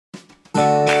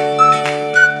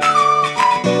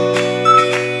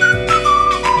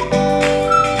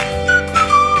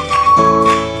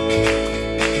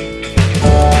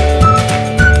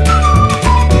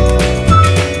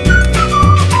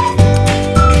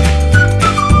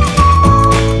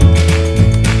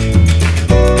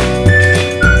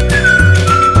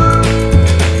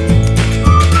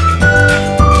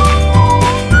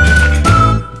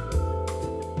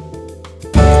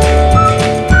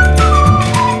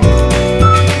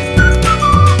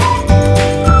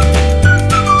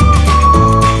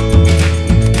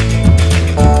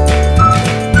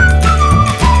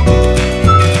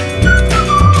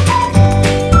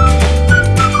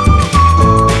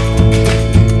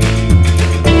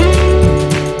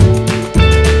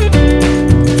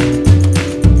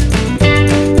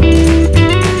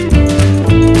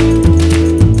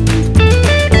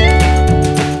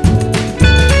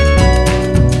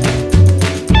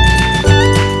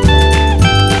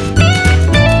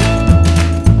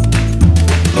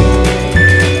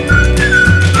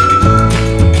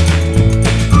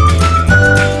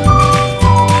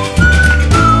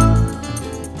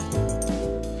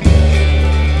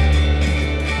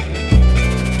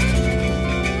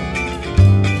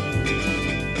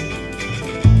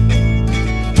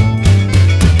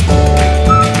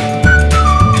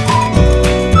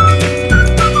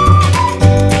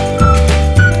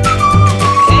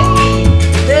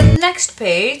next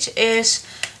page is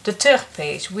the third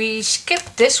page. We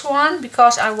skipped this one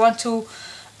because I want to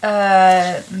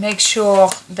make sure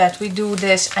that we do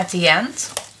this at the end.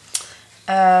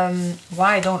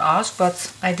 Why, don't ask,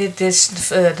 but I did this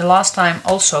the last time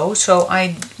also. So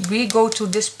we go to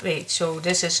this page. So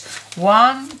this is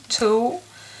 1, 2,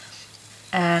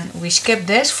 and we skip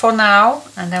this for now,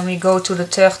 and then we go to the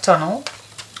third tunnel,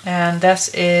 and that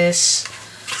is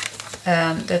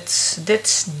that's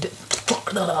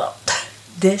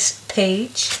this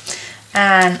page,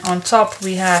 and on top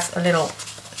we have a little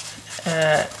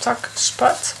tuck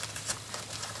spot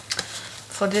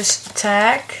for this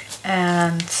tag,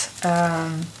 and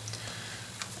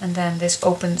then this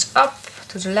opens up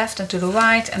to the left and to the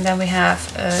right, and then we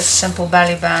have a simple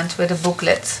belly band with a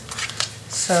booklet.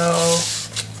 So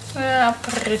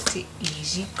pretty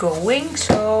easy going.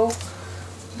 So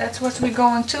that's what we're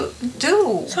going to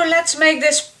do. So let's make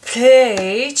this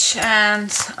page,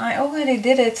 and I already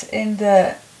did it in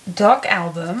the dog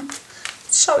album.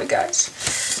 Sorry guys,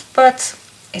 but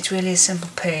it's really a simple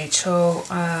page. So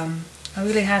I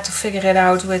really had to figure it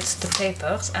out with the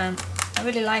papers, and I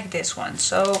really like this one.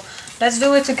 So let's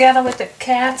do it together with the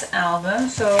cat album.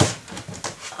 So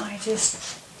I just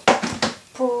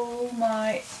pull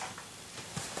my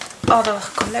other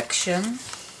collection,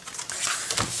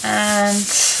 and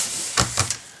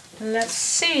let's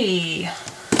see.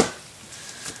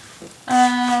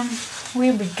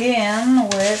 We begin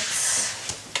with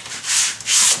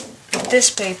this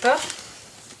paper.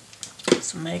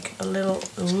 Let's make a little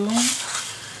room,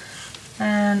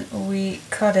 and we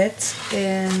cut it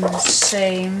in the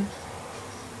same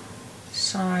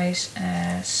size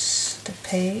as the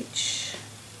page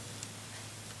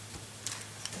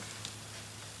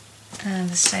and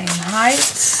the same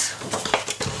height.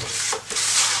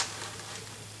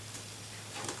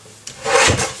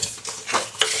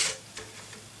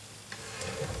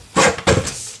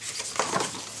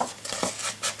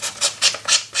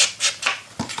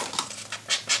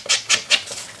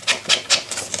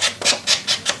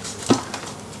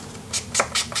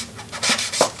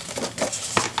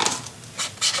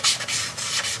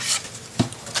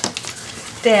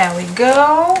 There we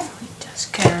go. We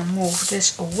just can move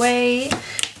this away,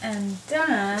 and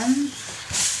then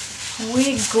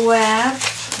we grab,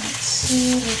 let's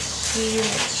see,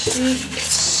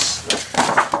 yes,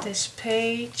 this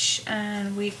page,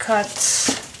 and we cut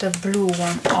the blue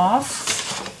one off.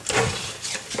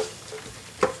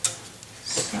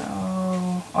 So,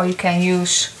 or you can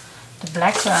use the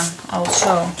black one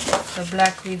also. The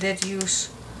black we did use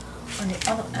on the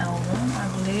other album, I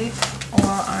believe, or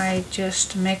I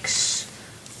just mix.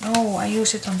 No, I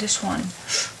use it on this one.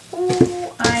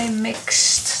 Ooh, I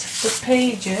mixed the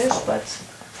pages, but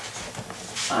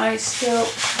I still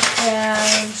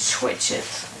can switch it,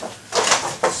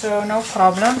 so no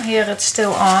problem. Here it's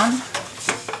still on.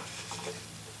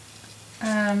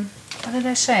 What did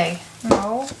I say?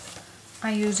 No,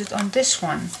 I use it on this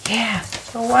one. Yeah,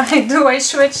 so why do I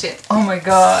switch it? Oh my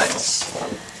gosh.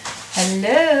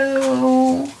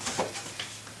 Hello.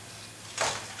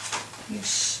 You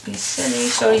be silly.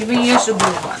 So we use the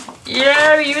blue one.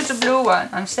 Yeah, we use the blue one.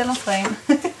 I'm still on frame.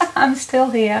 I'm still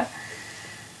here.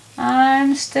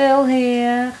 I'm still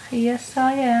here. Yes,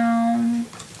 I am.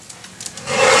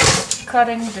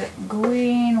 Cutting the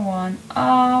green one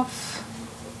off.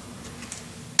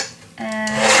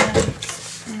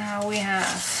 And now we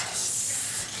have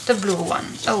the blue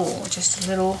one. Oh, just a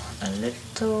little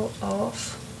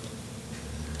off.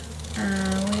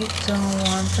 We don't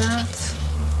want that.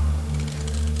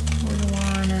 We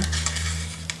wanna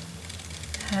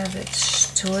have it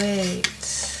straight.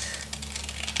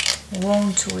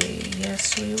 Won't we?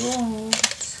 Yes, we won't.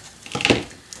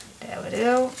 There we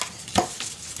go.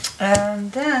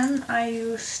 And then I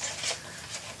used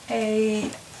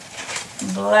a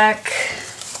black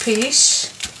piece.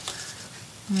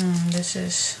 This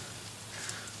is,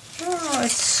 oh,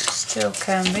 it still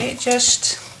can be.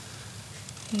 Just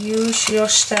use your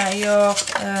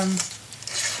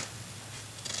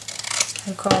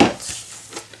you call it,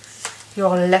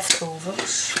 your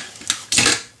leftovers.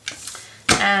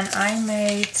 And I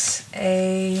made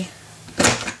a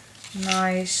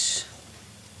nice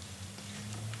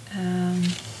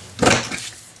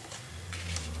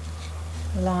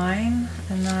line,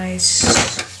 a nice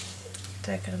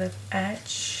decorative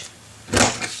edge.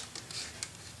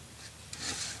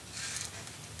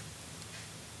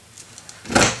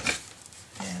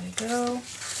 There we go.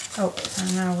 Oh,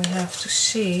 and now we have to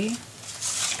see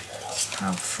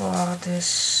how far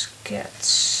this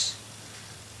gets.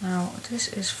 Now this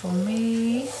is for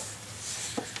me.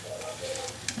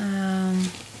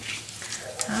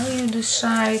 how you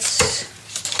decide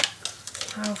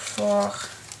how far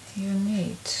you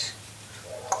need.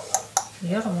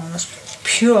 The other one was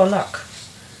pure luck.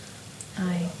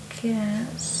 I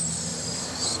guess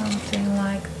something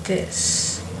like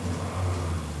this.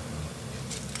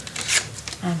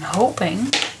 I'm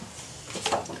hoping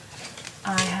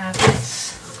I have it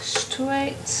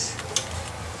straight.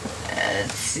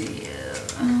 Let's see.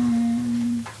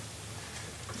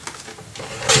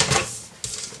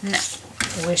 No.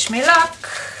 Wish me luck.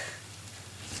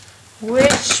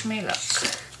 Wish me luck.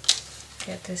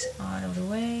 Get this out of the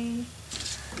way.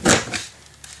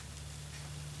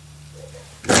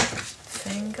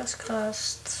 Fingers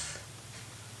crossed.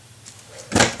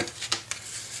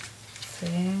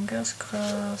 Fingers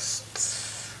crossed.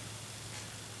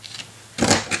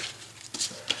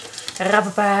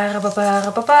 Rababa, rababa,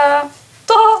 rababa.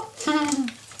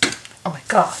 Oh my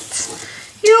god.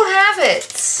 You have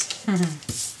it.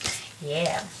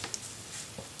 Yeah.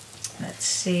 Let's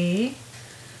see.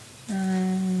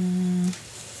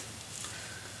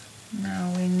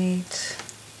 Now we need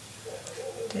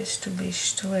this to be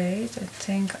straight. I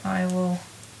think I will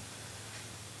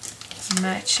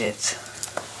match it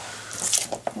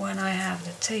when I have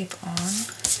the tape on.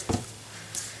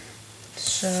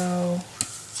 So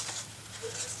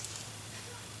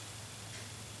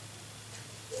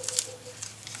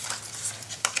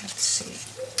let's see.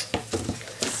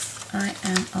 I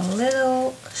am a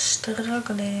little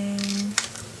struggling.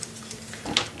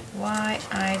 Why?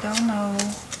 I don't know.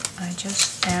 I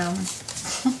just am.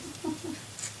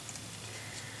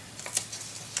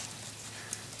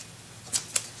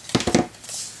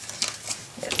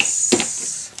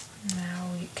 Yes. Now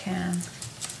we can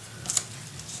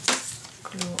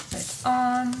glue it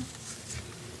on.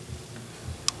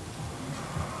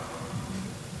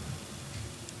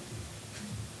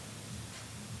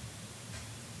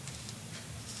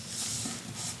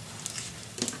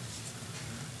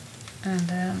 And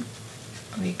then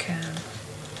we can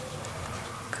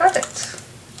cut it.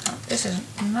 Now, this is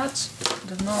not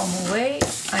the normal way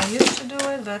I used to do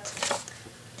it, but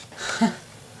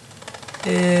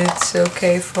it's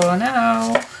okay for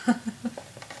now.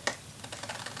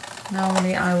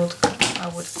 Normally I would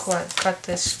cut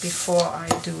this before I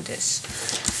do this.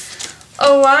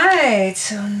 Alright,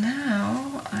 so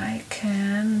now I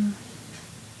can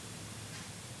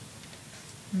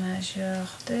measure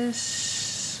this.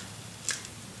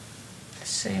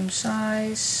 Same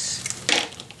size.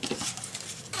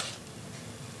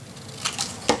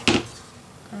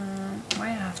 I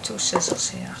have two scissors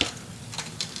here.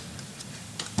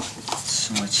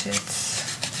 Switch it.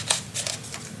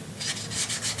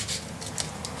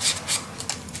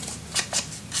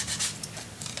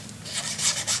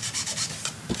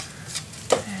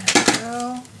 There we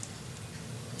go.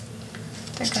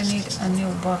 I think I need a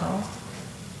new bottle.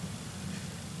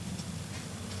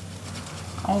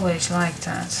 Always like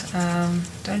that.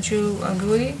 Don't you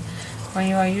agree? When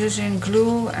you are using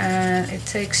glue and it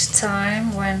takes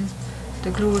time when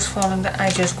the glue is falling down, I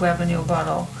just grab a new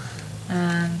bottle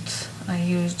and I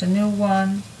use the new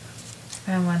one,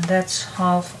 and when that's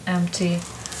half empty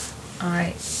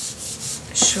I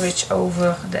switch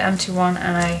over the empty one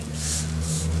and I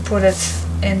put it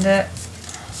in the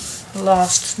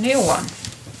last new one.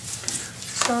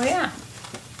 So yeah.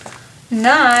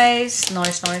 Nice,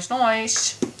 nice, nice,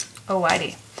 nice.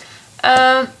 Alrighty.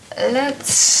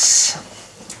 Let's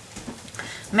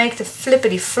make the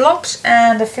flippity flops,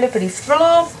 and the flippity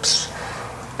flops.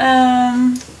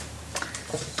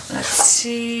 Let's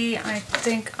see. I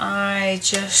think I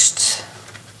just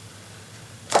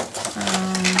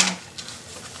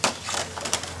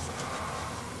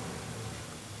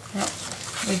no,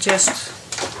 we just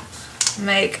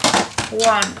make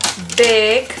one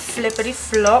big flippity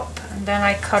flop, and then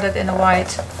I cut it in the right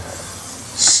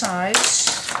size.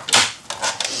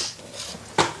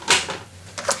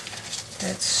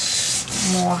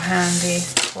 That's more handy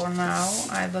for now,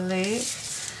 I believe.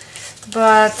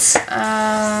 But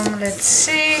let's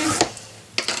see.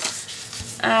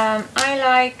 I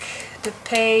like the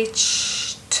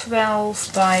page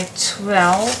 12 by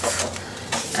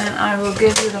 12, and I will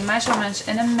give you the measurements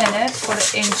in a minute for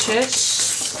the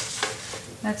inches.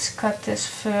 Let's cut this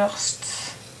first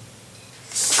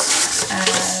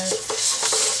at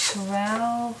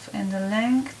 12 in the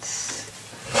length.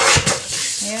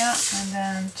 Yeah, and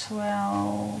then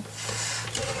 12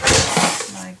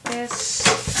 like this,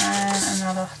 and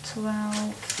another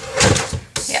 12.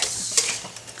 Yeah,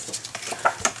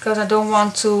 because I don't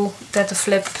want to that the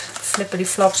flippity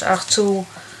flops are too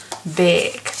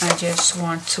big. I just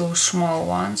want two small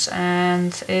ones,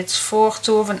 and it's 4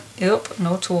 2 of an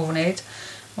 8.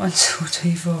 1, 2,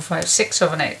 3, 4, 5, 6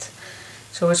 of an 8.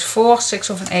 So it's 4 6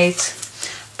 of an 8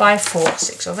 by 4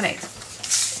 6 of an 8.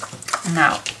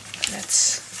 Now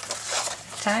let's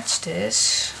attach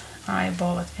this.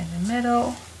 Eyeball it in the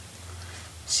middle.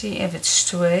 See if it's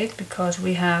straight, because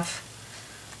we have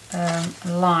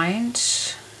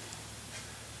lines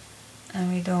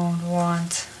and we don't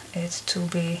want it to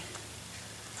be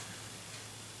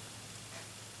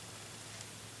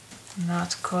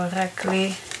not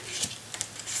correctly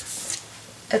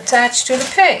attached to the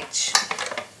page.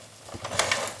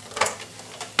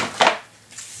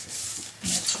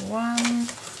 That's one,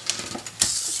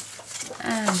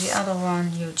 and the other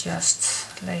one you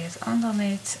just lay it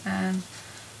underneath and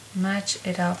match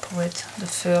it up with the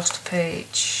first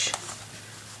page.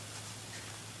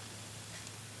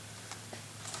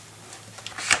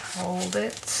 Hold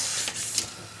it.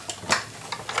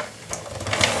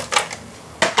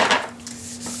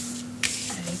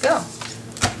 There you go.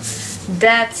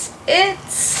 That's it.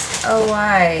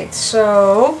 Alright,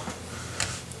 so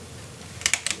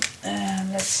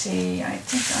let's see, I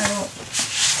think I will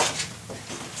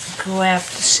grab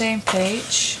the same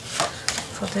page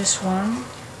for this one.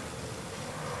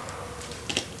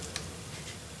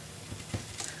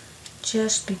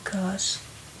 Just because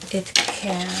it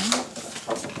can,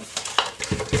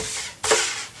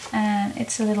 and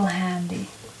it's a little handy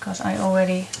because I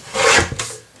already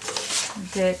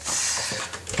did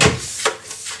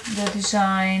the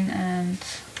design, and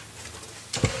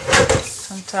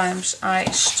sometimes I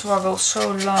struggle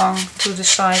so long to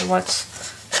decide what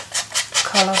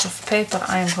colors of paper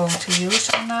I am going to use,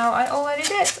 and now I already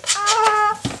did.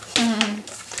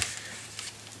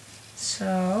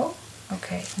 So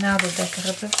okay, now the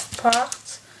decorative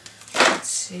part. Let's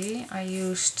see, I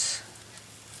used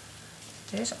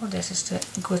this. Oh, this is the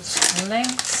good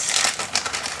length.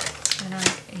 And I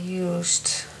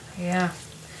used, yeah,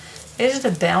 is it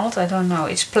a belt? I don't know.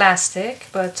 It's plastic,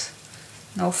 but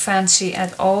no fancy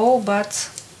at all. But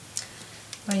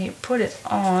when you put it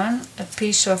on a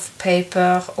piece of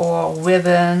paper or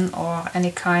ribbon or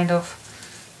any kind of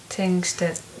things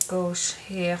that goes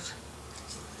here,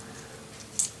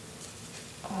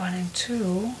 1 and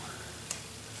 2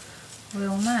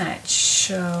 will match.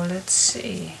 So let's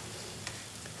see.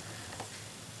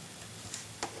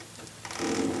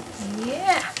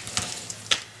 Yeah.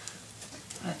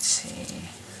 Let's see.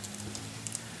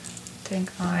 I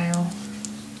think I'll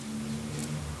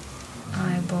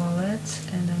eyeball it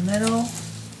in the middle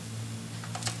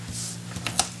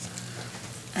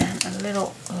and a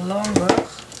little longer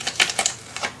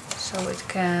so it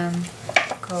can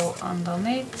go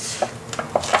underneath.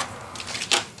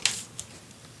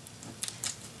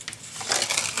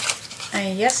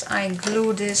 And yes, I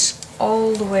glue this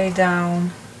all the way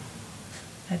down.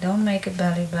 I don't make a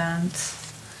belly band.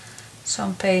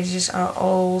 Some pages are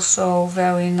also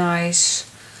very nice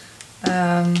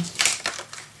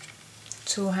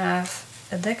to have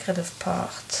a decorative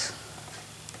part.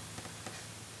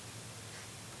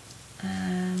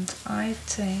 And I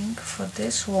think for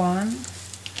this one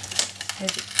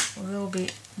it will be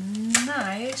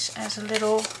nice as a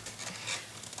little,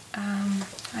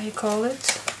 how you call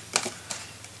it?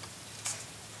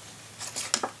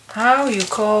 How you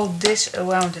call this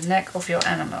around the neck of your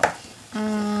animal?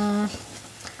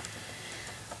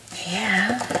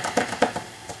 Yeah.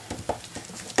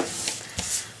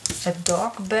 A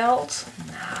dog belt?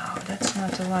 No, that's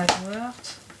not the right word.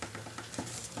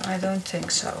 I don't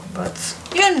think so, but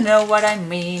you know what I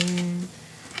mean.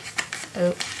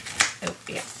 Oh,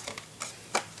 yeah.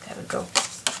 There we go.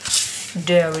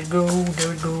 There we go, there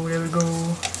we go, there we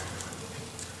go.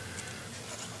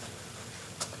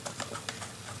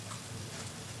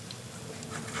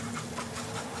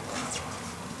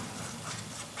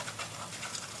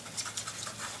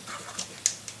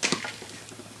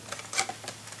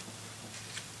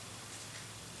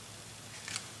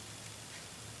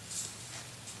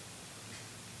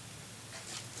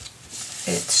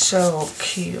 It's so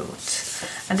cute,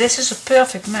 and this is a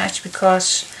perfect match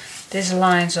because this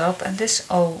lines up and this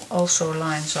also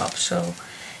lines up, so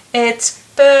it's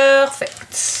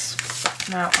perfect.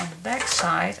 Now on the back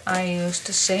side I used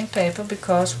the same paper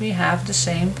because we have the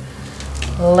same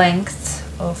length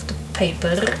of the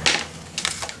paper,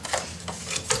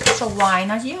 so why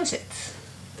not use it?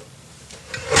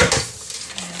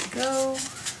 There we go.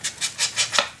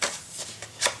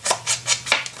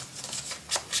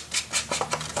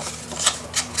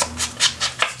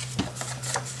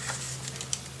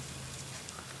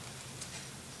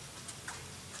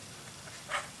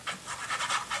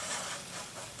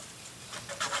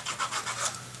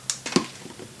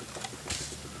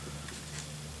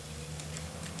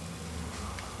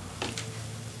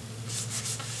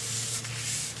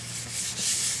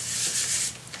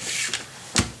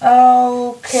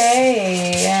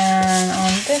 Okay, and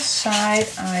on this side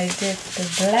I did the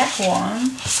black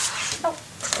one. Oh,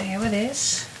 there it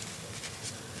is.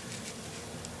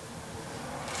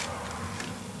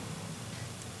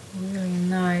 Really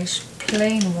nice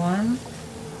plain one.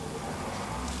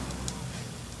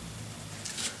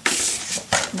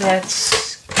 That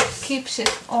keeps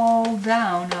it all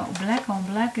down. Now black on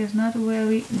black is not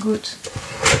very good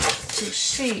to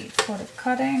see for the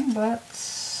cutting, but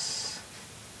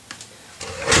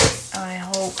I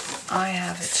hope I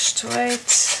have it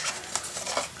straight.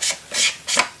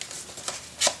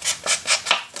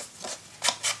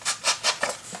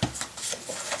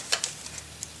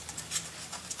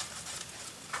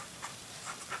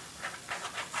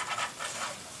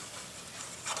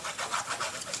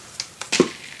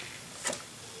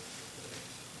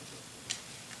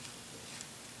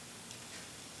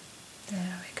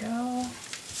 There we go.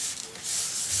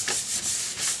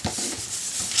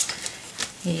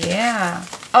 Yeah.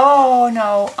 Oh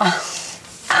no.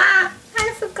 I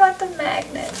forgot the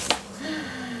magnet.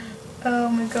 Oh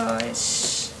my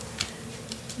gosh.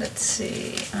 Let's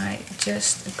see. I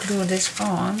just glue this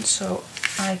on so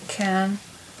I can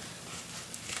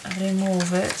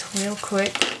remove it real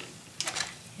quick.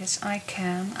 Yes, I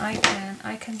can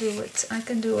do it. I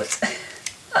can do it.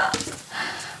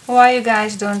 Why you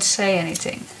guys don't say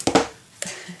anything?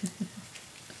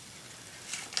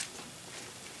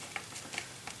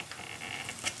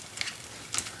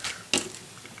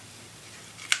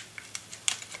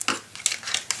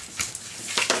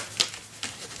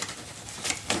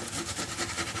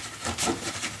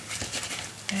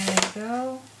 There you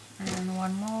go, and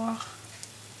one more.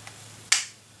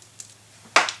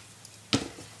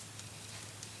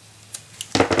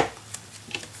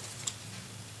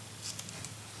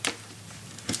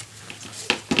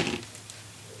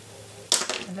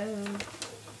 Hello,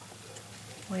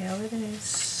 where it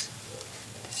is.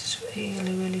 This is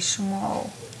really, really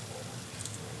small.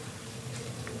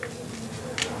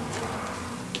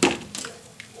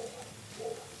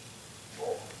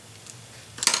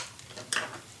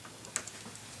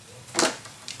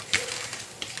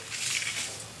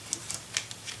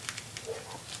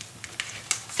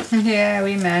 Yeah,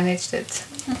 we managed it.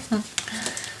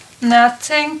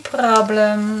 Nothing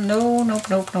problem. No, nope,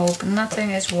 nope, nope.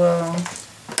 Nothing is wrong.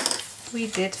 We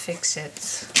did fix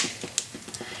it.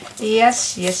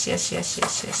 Yes, yes, yes, yes,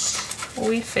 yes, yes.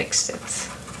 We fixed it.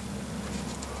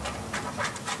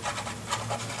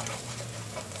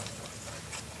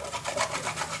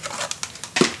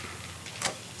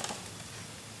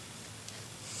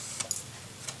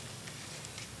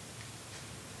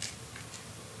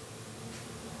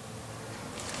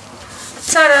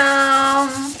 Ta-da!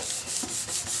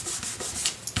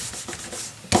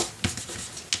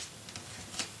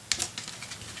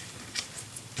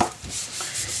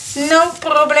 No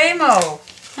problemo.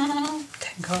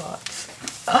 Thank God.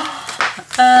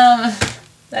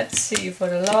 Let's see, for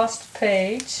the last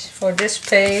page, for this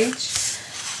page,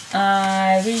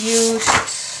 I reused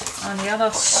on the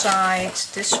other side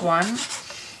this one,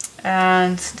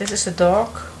 and this is a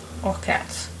dog or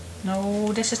cat.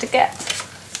 No, this is the cat.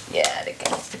 Yeah, the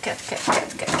cat.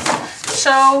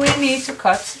 So we need to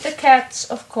cut the cat,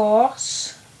 of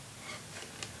course.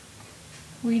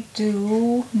 We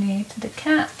do need the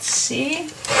cat, see?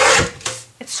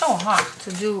 It's so hard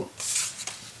to do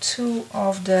two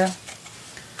of the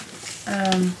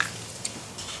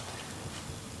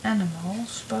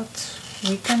animals, but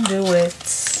we can do it.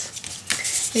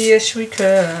 Yes, we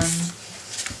can.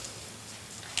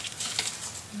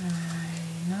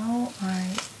 I know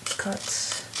I cut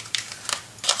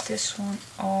this one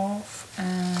off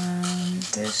and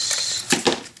this,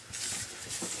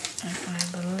 and I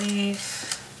believe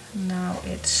now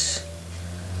it's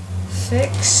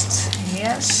fixed.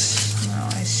 Yes, now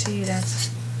I see that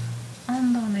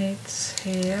underneath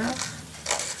here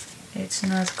it's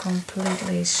not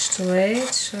completely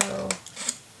straight, so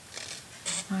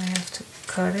I have to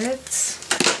cut it.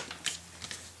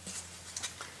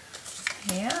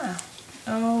 Yeah,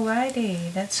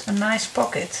 alrighty, that's a nice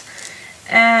pocket.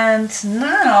 And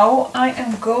now I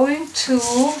am going to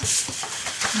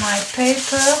my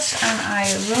papers and I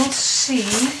will see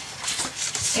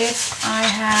if I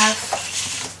have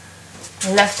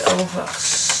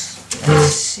leftovers.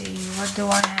 Let's see, what do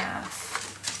I have?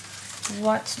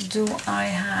 What do I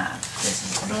have? This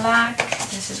is black,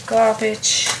 this is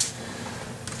garbage,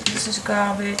 this is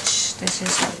garbage, this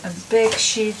is a big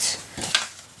sheet.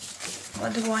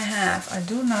 What do I have? I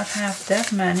do not have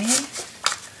that many.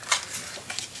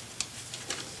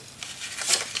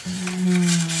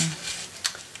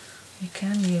 You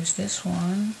can use this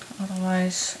one,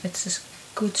 otherwise it's just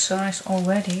good size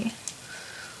already.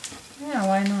 Yeah,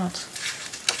 why not?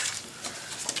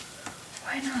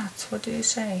 Why not? What do you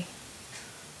say?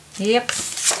 Yep,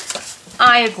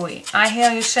 I agree. I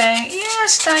hear you saying,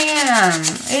 yes, Diane,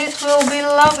 it will be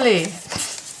lovely.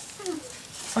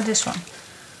 Or this one.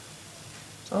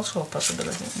 It's also a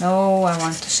possibility. No, I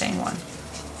want the same one.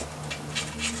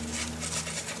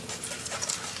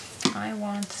 I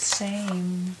want the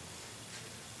same.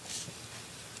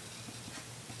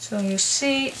 So you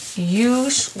see,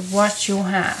 use what you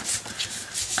have.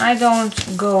 I don't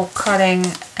go cutting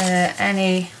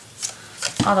any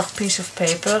other piece of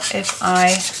paper if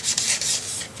I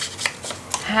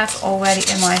have already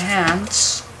in my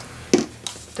hands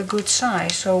the good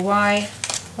size. So why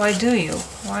do you?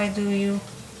 Why do you?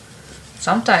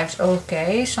 Sometimes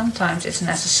okay, sometimes it's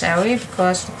necessary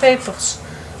because the papers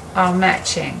are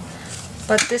matching.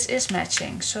 But this is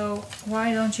matching, so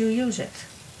why don't you use it?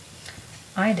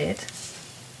 I did.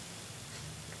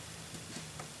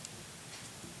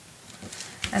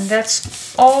 And that's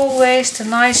always the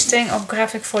nice thing of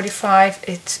Graphic 45.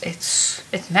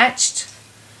 It matched.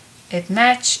 It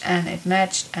matched and it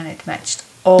matched and it matched.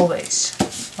 Always.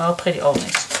 Well, pretty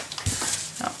always.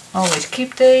 Now, always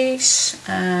keep these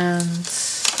and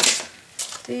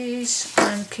these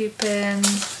I'm keeping.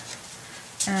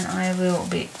 And I will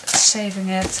be saving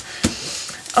it.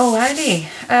 Alrighty.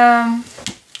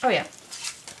 Oh yeah.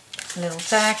 A little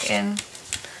tag in.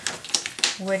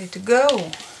 Ready to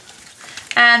go.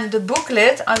 And the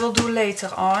booklet I will do later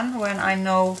on when I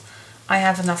know I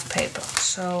have enough paper.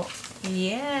 So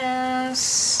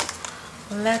yes,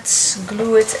 let's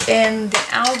glue it in the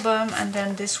album, and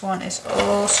then this one is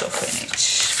also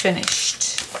finished.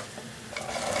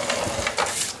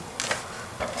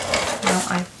 Now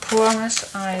I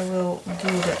promise I will do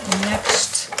the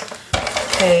next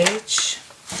page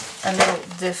a little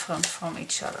different from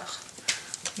each other,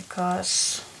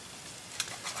 because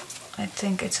I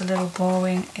think it's a little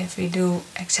boring if we do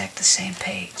exact the same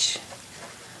page.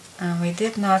 And we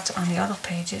did not on the other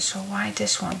pages, so why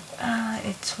this one?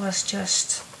 It was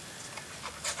just...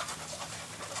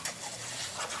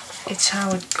 It's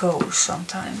how it goes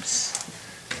sometimes.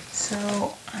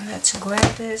 So let's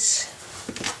grab this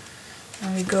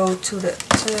and we go to the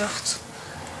third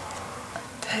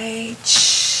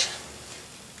page.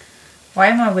 Why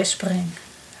am I whispering?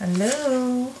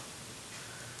 Hello?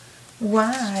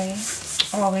 Why?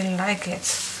 Oh, I really like it.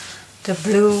 The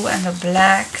blue and the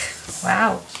black.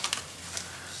 Wow.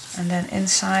 And then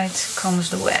inside comes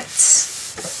the wet.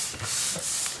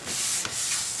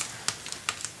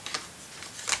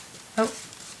 Oh.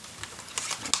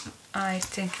 I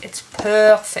think it's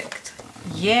perfect.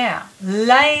 Yeah.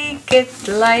 Like it,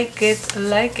 like it,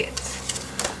 like it.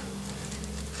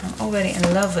 I'm already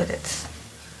in love with it.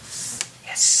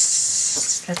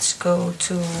 Yes. Let's go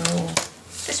to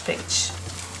this page.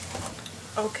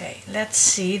 Okay, let's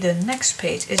see, the next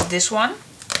page is this one,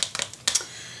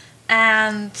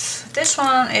 and this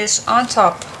one is on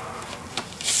top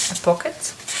a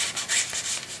pocket,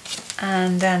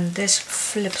 and then this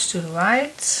flips to the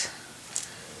right,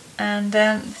 and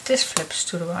then this flips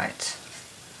to the right.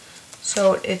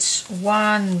 So it's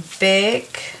one big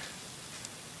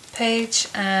page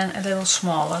and a little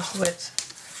smaller with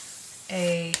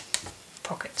a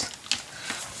pocket.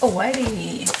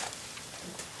 Alrighty,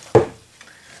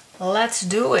 let's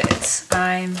do it.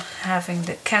 I'm having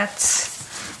the cat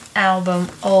album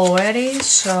already,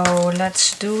 so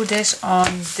let's do this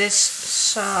on this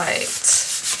side.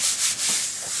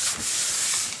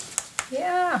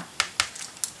 Yeah,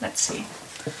 let's see.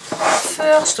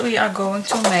 First we are going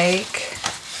to make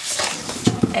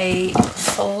a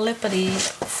flippity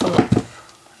flop.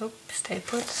 Oops, stay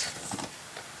put.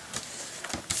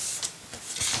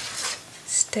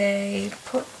 Stay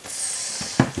put.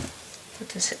 Put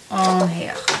this on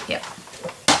here. Yeah.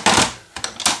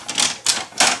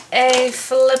 A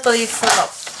flippity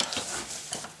flop.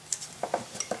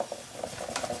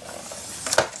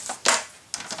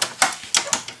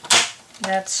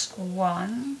 That's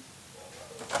one.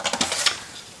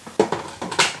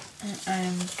 And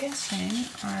I'm guessing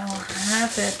I'll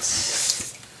have it.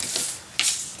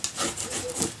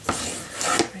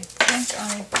 I think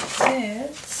I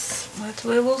did. But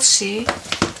we will see.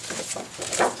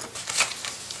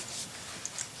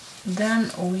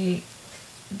 Then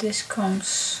this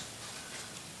comes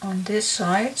on this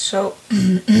side, so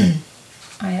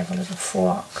I have a little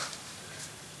fork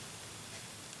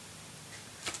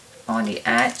on the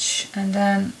edge, and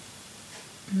then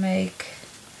make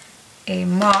a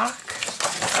mark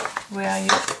where you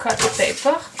cut the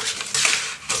paper.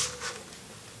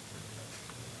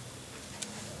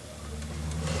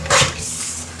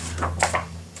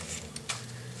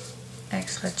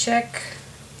 Extra check.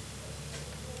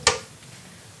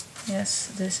 Yes,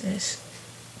 this is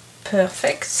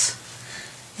perfect.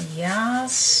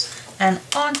 Yes. And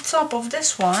on top of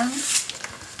this one,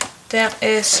 there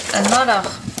is another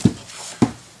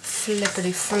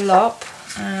flippity flop.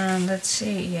 And let's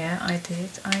see, yeah, I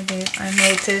did. I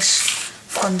made this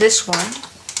from this one.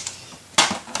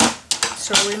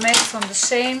 So we made from the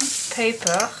same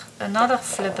paper another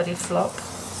flippity flop.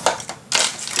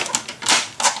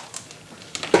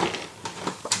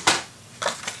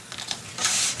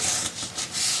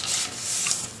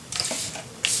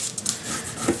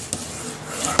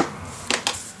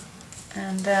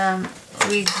 And then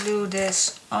we glue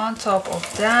this on top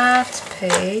of that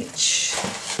page.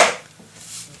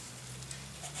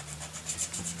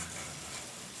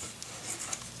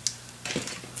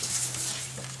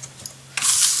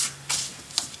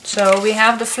 So we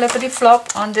have the flippity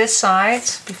flop on this side.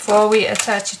 Before we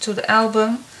attach it to the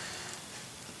album,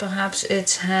 perhaps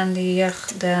it's handier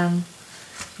than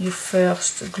you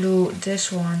first glue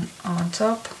this one on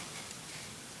top.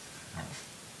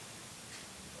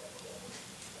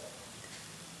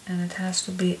 And it has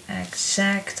to be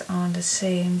exact on the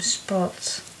same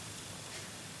spot.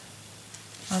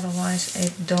 Otherwise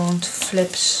it don't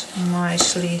flips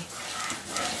nicely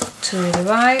to the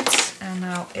right. And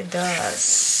now it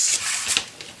does.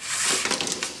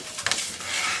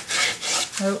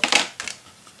 Oh,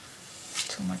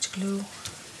 too much glue.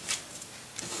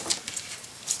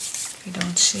 You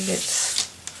don't see it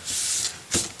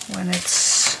when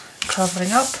it's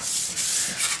covering up.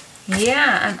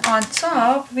 Yeah, and on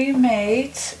top we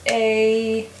made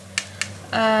a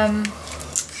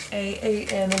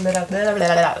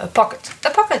pocket. A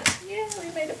pocket. Yeah,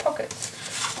 we made a pocket.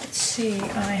 Let's see,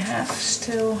 I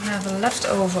still have a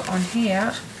leftover on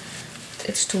here.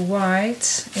 It's too wide,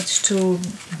 it's too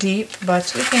deep,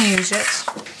 but we can use it.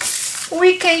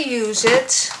 We can use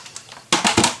it.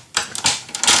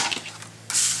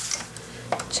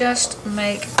 Just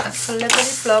make a flippity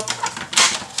flop.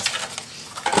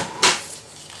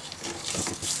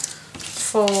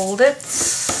 Fold it.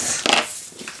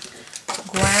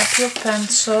 Grab your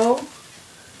pencil.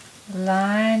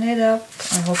 Line it up.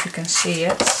 I hope you can see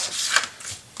it.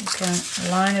 You can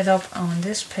line it up on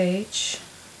this page.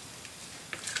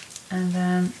 And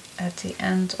then at the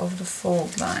end of the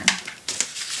fold line.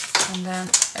 And then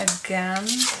again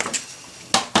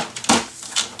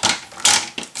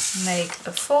make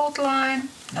a fold line.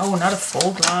 No, not a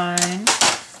fold line.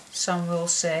 Some will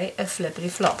say a flippity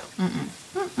flop.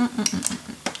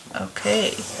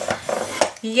 Okay.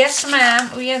 Yes, ma'am,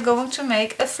 we are going to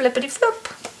make a flippity flop.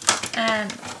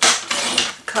 And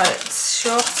cut it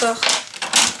shorter.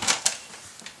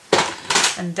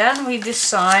 And then we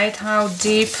decide how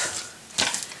deep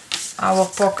our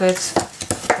pocket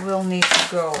will need to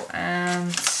go.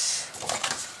 And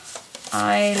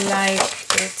I like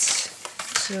it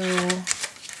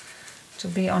to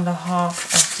be on the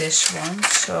half of this one.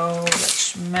 So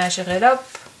let's measure it up.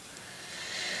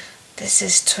 This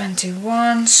is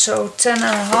 21, so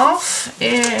 10.5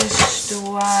 is the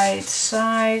right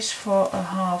size for a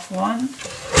half one.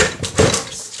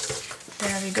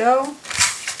 There we go.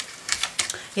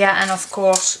 Yeah, and of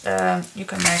course you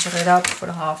can measure it up for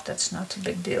the half, that's not a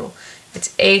big deal.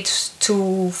 It's 8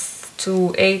 to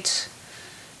 8,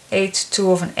 8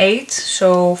 2 of an 8,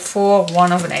 so 4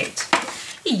 1 of an 8.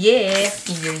 Yeah.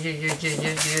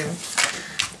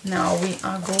 Now we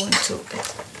are going to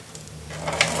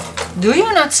do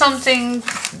you not think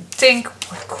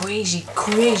what crazy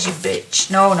bitch?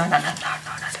 No, not a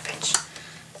bitch.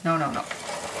 No.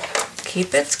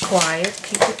 Keep it quiet,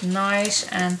 keep it nice,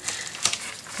 and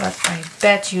but I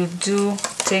bet you do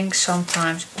think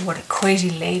sometimes, what a crazy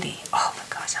lady. Oh my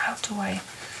gosh, how do I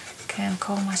can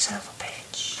call myself a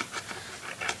bitch?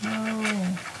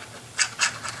 No.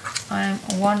 I'm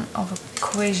one of a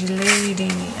crazy lady,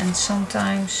 and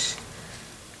sometimes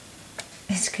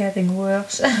it's getting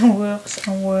worse and worse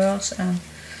and worse, and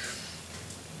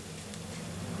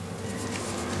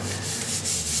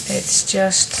it's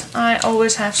just, I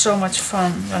always have so much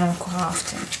fun when I'm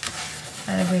crafting.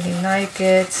 And I really like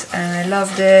it, and I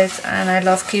loved it, and I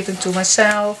love keeping to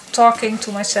myself, talking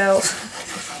to myself.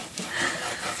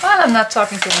 Well, I'm not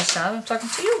talking to myself, I'm talking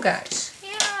to you guys.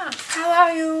 Yeah, how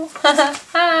are you?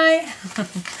 Hi.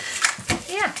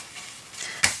 Yeah,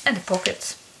 and the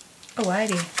pocket.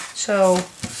 Alrighty, so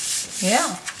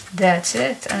yeah, that's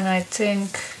it. And I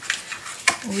think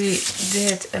we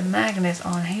did a magnet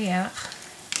on here.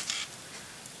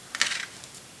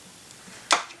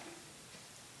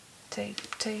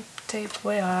 Tape,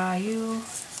 where are you?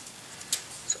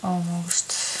 It's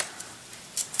almost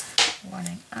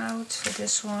running out for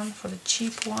this one, for the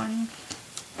cheap one.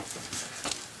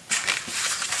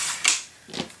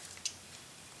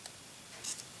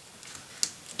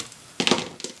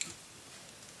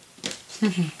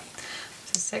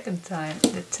 The second time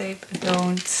the tape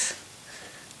don't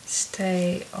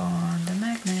stay on the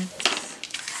magnet.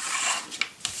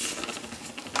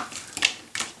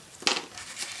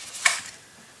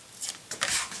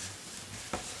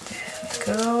 There we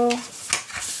go.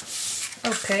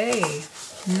 Okay,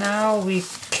 now we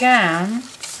can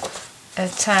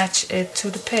attach it to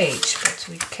the page, but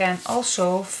we can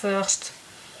also first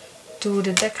do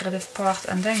the decorative part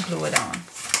and then glue it on.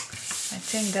 I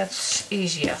think that's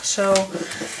easier. So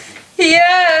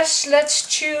yes, let's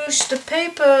choose the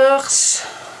papers.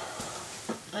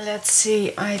 Let's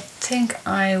see, I think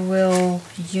I will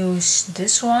use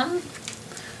this one.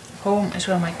 Home is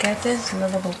where my cat is.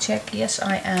 Let's double check. Yes,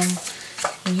 I am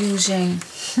using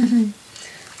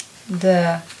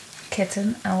the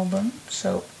kitten album.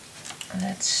 So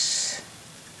let's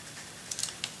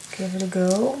give it a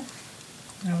go.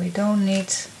 Now we don't need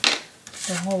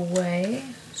the whole way,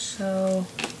 so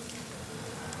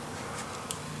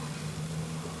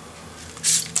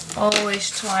always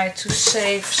try to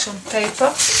save some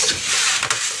paper.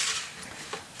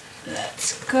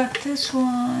 Let's cut this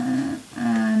one,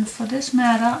 and for this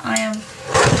matter I am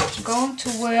going to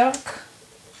work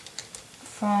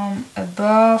from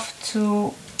above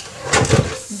to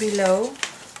below,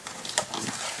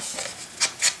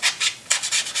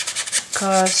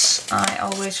 because I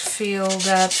always feel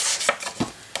that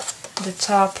the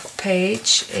top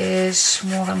page is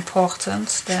more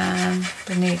important than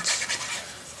beneath,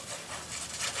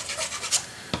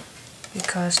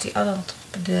 because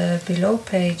the below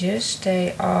pages,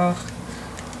 they are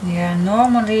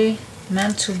normally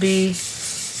meant to be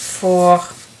for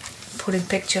putting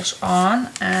pictures on,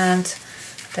 and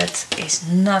that is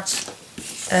not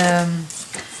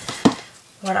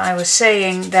what I was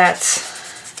saying, that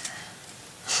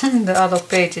the other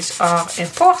pages are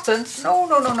important.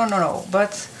 No.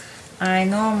 But I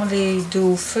normally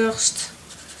do first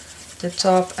the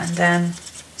top and then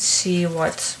see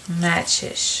what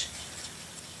matches.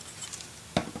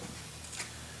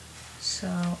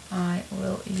 So I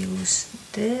will use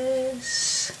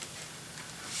this.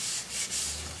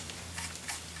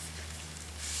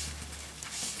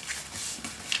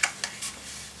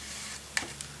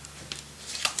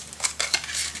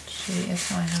 See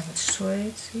if I have it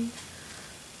straight. See,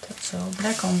 that's all.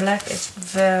 Black on black is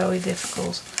very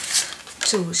difficult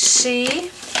to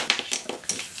see,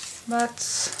 but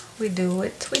we do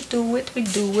it,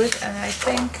 and I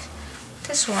think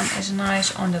this one is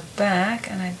nice on the back,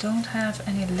 and I don't have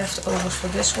any leftovers for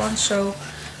this one, so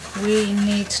we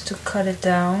need to cut it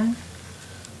down,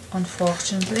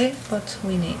 unfortunately, but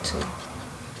we need to.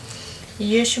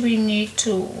 Yes, we need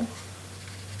to.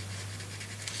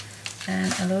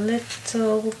 And a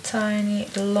little tiny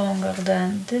longer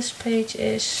than this page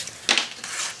is.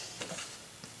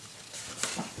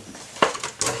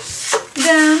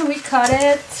 Then we cut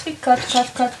it. We cut.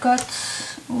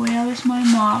 Where is my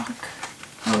mark?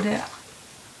 Oh, there.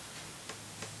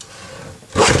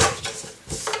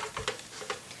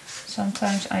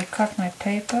 Sometimes I cut my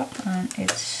paper and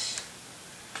it's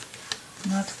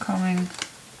not coming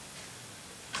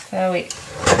very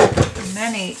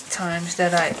many times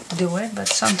that I do it, but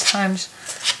sometimes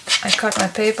I cut my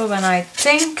paper when I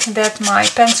think that my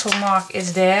pencil mark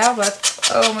is there, but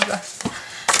oh my god,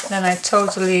 then I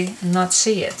totally not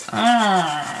see it.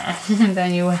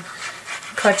 Then you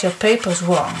cut your papers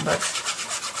wrong, but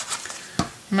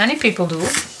many people do,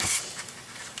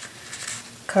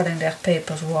 cutting their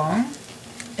papers wrong,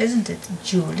 isn't it,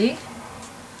 Julie?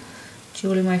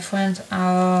 Julie, my friend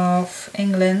of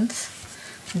England,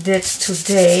 did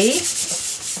today.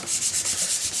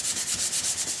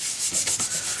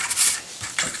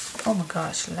 Oh my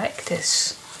gosh, like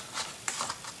this.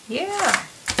 Yeah,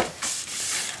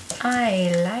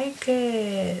 I like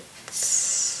it.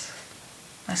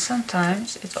 And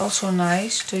sometimes it's also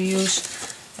nice to use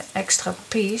an extra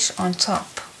piece on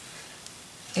top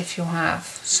if you have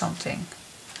something.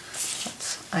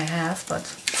 But I have, but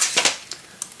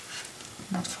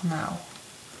not for now.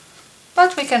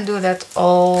 But we can do that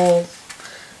all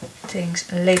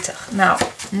things later.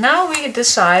 Now we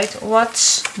decide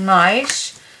what's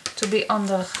nice to be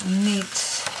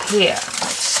underneath here.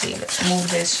 Let's see, let's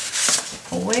move this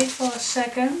away for a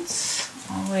second.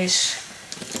 Always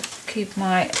keep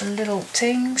my little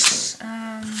things.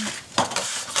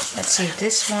 Let's see,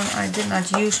 this one I did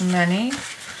not use many.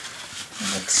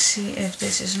 Let's see if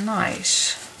this is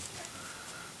nice.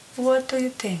 What do you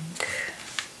think?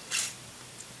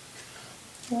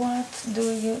 What do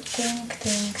you think?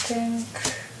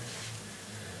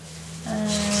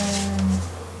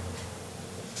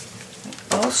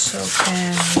 We also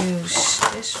can use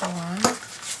this one.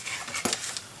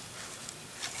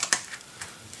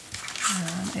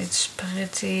 It's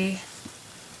pretty.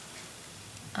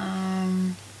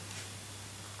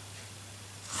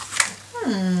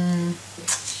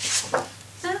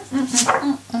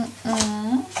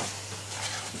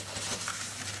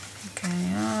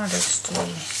 Okay, that's the.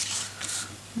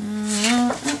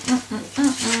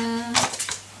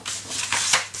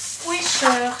 We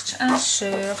search and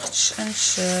search and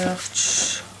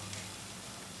search.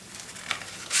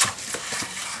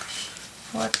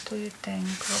 What do you think?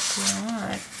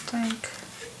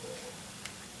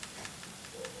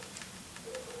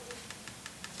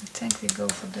 I think we go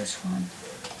for this one.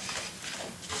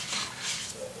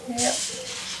 Yep.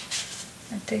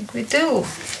 I think we do.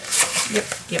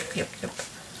 Yep.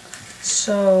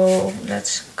 So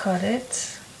let's cut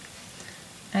it.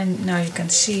 And now you can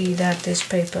see that this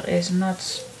paper is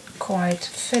not quite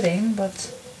fitting,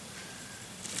 but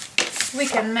we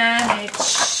can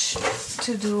manage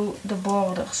to do the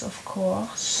borders, of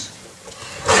course.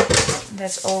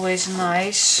 That's always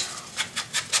nice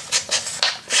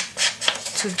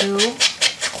to do.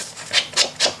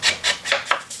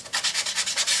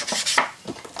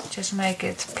 Just make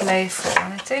it playful.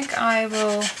 And I think I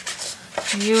will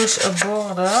use a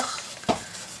border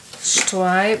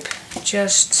stripe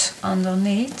just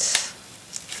underneath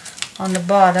on the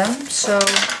bottom, so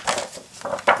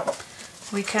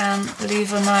we can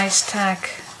leave a nice tag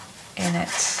in it.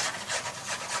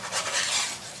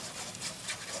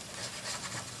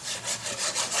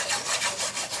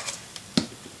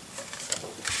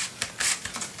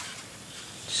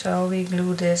 So we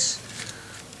glue this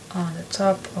on the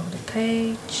top of the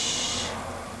page,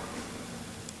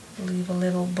 leave a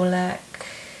little black.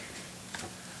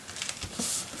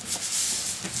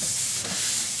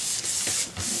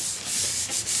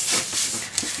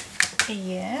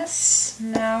 Yes,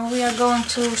 now we are going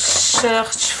to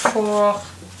search for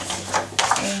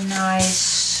a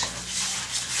nice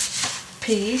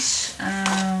piece.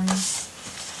 I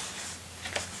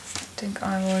think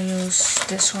I will use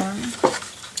this one.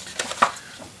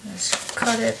 Let's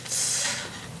cut it.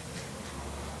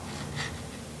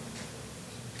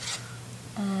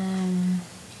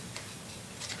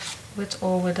 With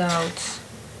or without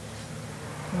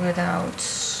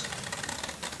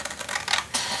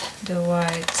the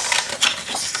white.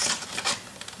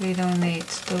 We don't need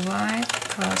the white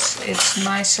because it's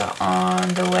nicer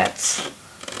on the wet.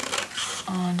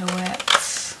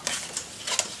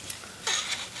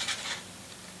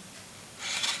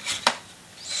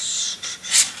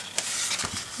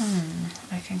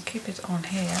 I can keep it on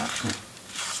here.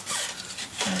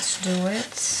 Let's do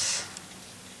it.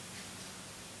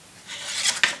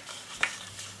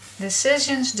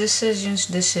 Decisions.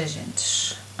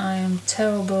 I am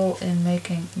terrible in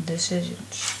making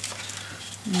decisions.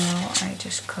 Now I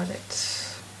just cut it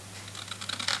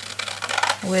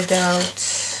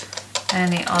without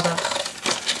any other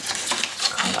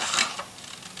color.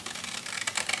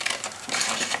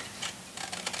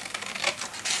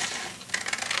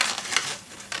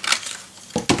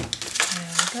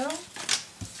 There we go.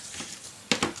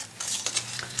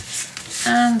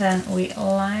 And then we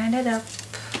line it up.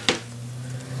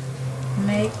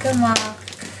 Make a mark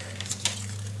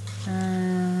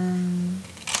and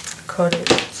cut it.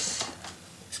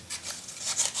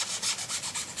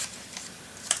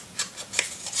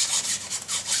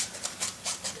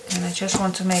 And I just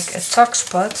want to make a tuck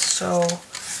spot, so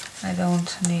I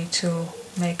don't need to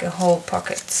make a whole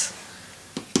pocket.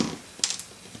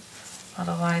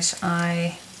 Otherwise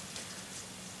I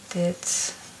did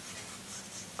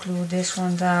glue this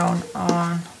one down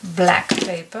on black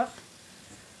paper.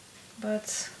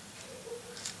 But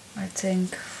I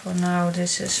think for now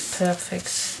this is perfect.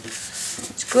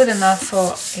 It's good enough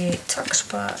for a tuck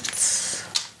spot.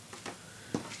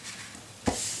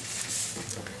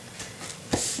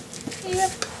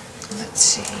 Yep. Let's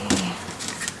see.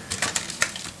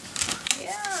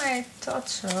 Yeah, I thought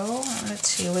so. Let's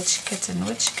see which kitten.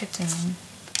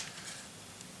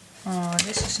 Oh,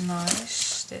 this is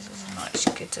nice. This is a nice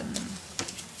kitten.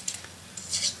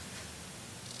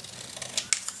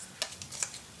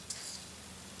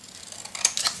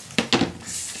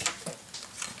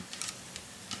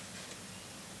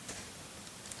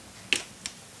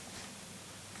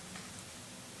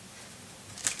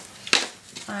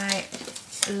 I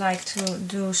like to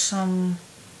do some,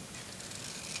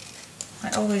 I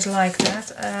always like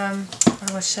that,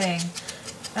 what I was saying,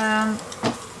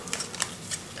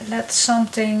 let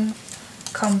something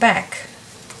come back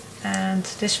and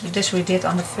this we did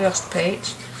on the first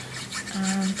page,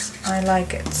 and I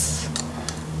like it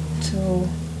to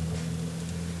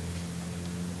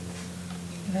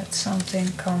let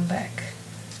something come back.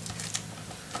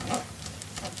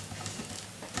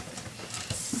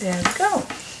 There we go.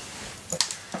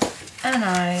 A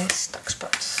nice tuck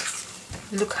spot.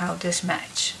 Look how this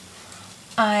match.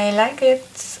 I like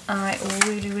it. I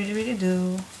really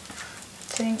do.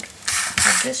 I think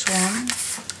for this one,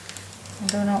 I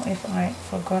don't know if I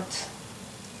forgot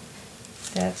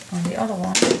that on the other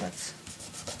one, but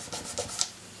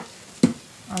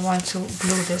I want to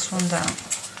glue this one down.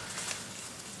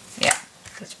 Yeah,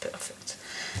 that's perfect.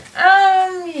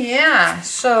 Yeah,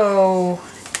 so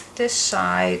this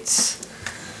side,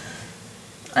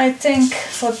 I think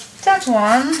for that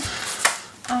one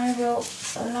I will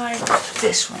like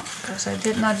this one, because I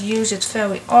did not use it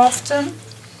very often.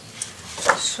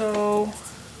 So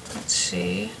let's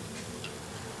see.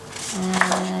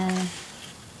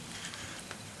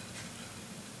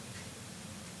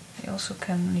 You also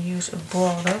can use a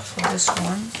border for this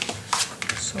one,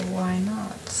 so why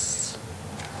not?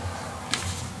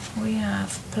 We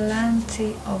have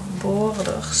plenty of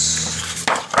borders.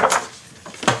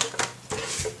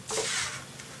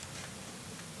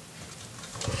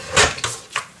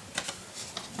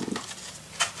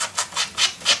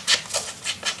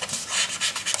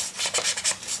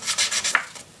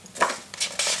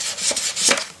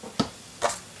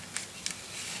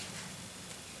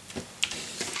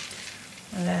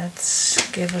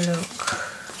 Let's give a look.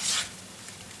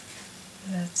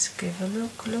 Let's give a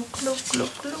look, look.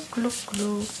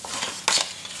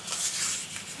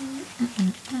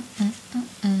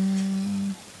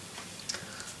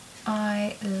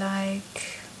 I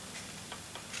like,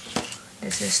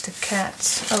 this is the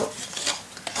cat. Oh,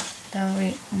 then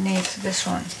we need this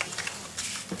one.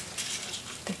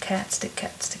 The cats.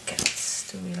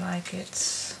 Do we like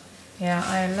it? Yeah,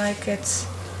 I like it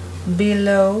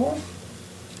below.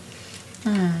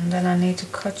 Then I need to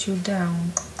cut you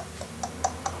down.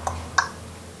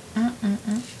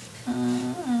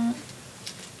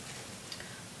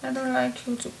 I don't like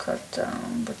you to cut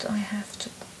down, but I have to.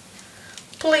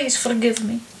 Please forgive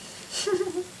me.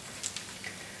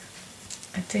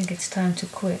 I think it's time to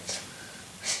quit.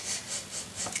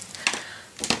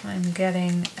 I'm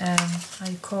getting, how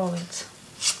you call it?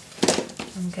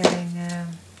 I'm getting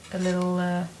a little,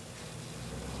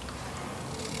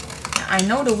 I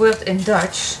know the word in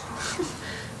Dutch,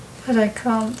 but I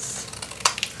can't.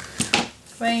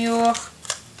 When you're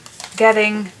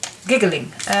getting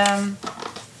giggling,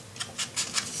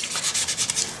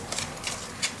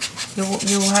 you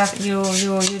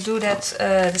do that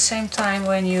the same time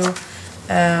when you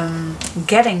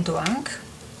getting drunk.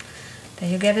 Then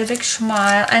you get a big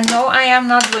smile. And no, I am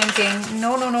not drinking.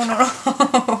 No.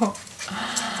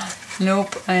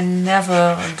 Nope, I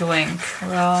never drink.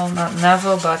 Well, not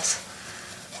never, but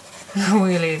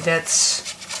really, that's,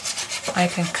 I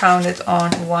can count it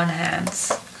on one hand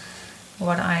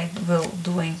what I will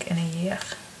drink in a year.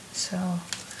 So,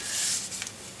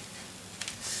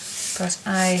 because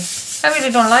I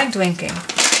really don't like drinking.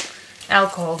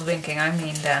 Alcohol drinking, I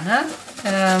mean then, huh?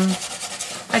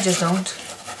 I just don't.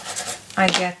 I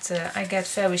get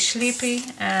very sleepy,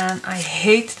 and I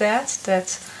hate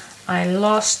that I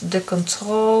lost the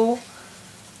control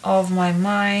of my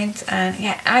mind, and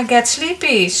yeah, I get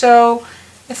sleepy. So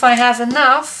if I have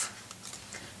enough,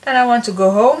 then I want to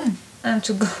go home and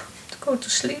to go to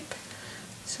sleep.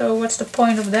 So what's the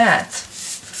point of that?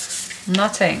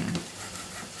 Nothing.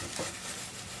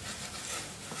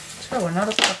 So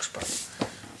another tuck spot.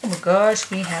 Oh my gosh,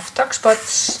 we have tuck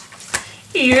spots.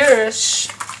 Yes.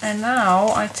 And now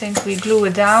I think we glue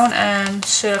it down and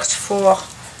search for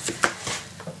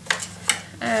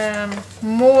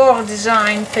more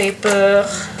design paper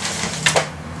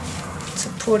to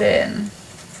put in.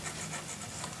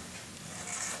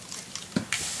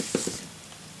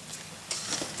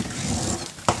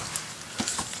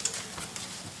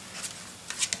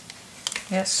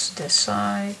 Yes, this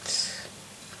side.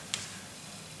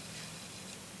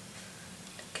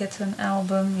 The kitten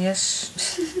album, yes.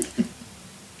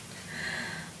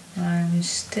 I'm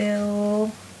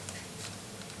still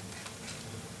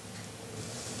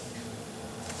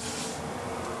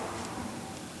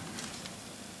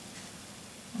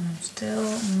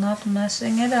not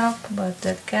messing it up, but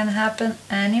that can happen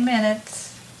any minute.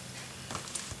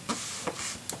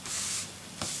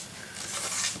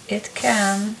 It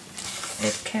can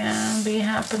be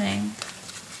happening.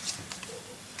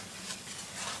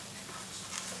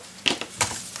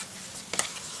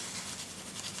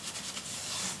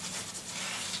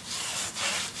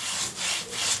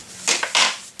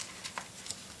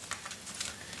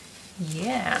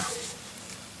 Yeah.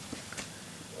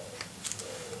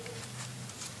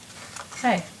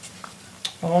 Hey.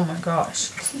 Oh my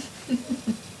gosh.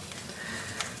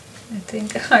 I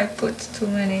think I put too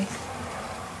many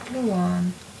glue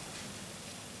on.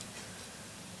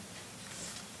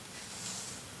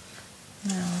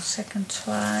 Now, second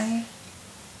try.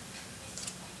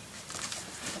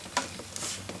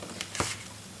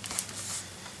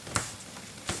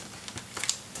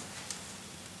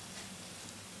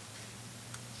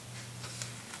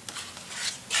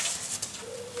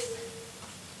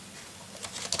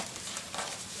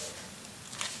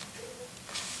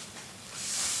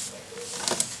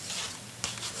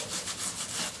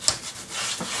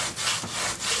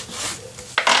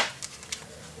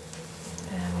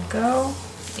 Go.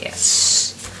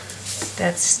 Yes,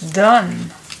 that's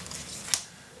done.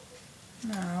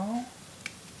 Now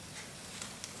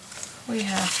we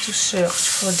have to search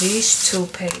for these 2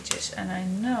 pages, and I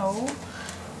know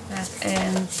that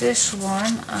in this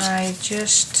one I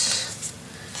just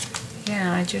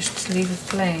leave it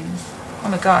plain. Oh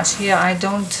my gosh, here I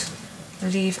don't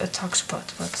leave a tuck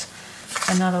spot but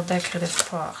another decorative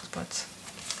part, but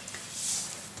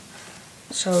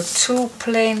so 2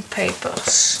 plain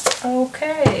papers.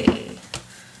 Okay,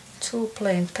 2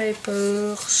 plain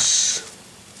papers.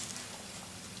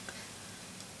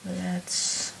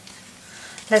 Let's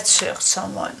search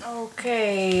someone.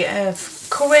 Okay, a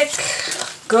quick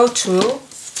go through.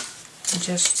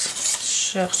 Just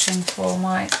searching for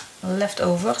my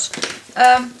leftovers.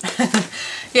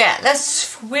 Yeah,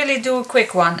 let's really do a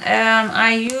quick one.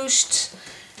 I used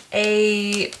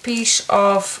a piece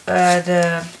of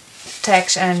the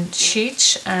tags and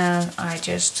sheets, and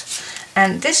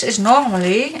and this is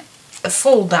normally a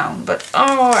fold down, but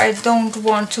I don't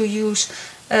want to use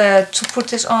to put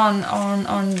this on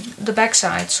the back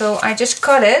side, so I just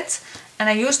cut it and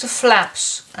I use the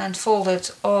flaps and fold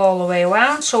it all the way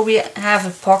around so we have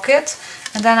a pocket,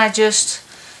 and then I just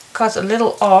cut a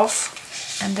little off,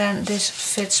 and then this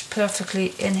fits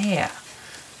perfectly in here,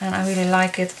 and I really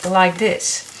like it like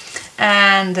this.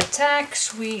 And the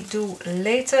tags we do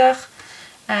later,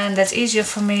 and that's easier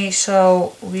for me,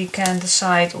 so we can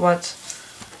decide what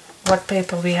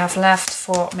paper we have left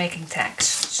for making tags.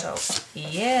 So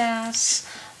yes,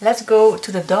 let's go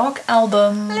to the dog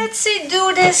album. Let's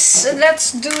do this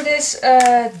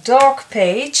dog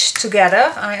page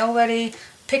together. I already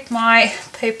picked my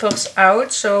papers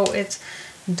out, so it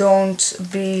don't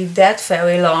be that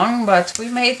very long, but we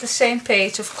made the same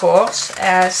page, of course,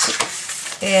 as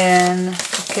in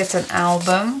the kitten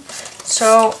album.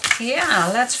 So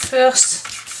yeah, let's first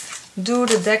do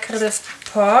the decorative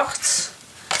part,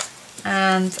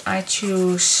 and I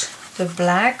choose the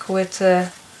black with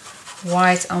the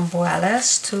white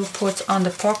umbrellas to put on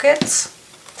the pocket.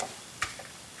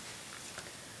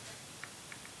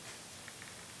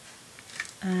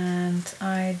 And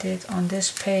I did on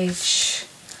this page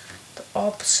the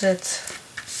opposite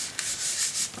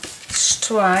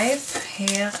stripe.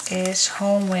 Here is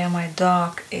home where my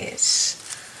dog is.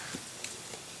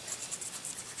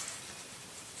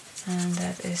 And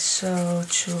that is so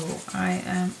true. I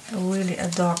am really a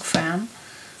dog fan.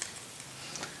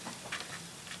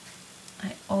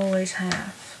 I always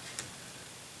have.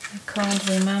 I can't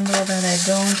remember that I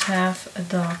don't have a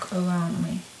dog around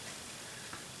me.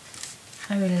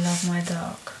 I really love my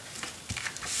dog.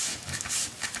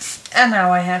 And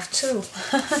now I have 2.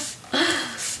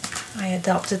 I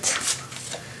adopted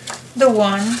the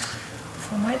one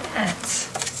for my dad.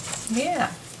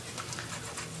 Yeah.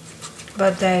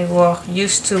 But they were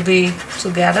used to be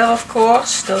together, of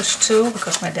course, those 2,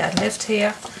 because my dad lived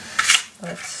here.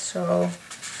 But so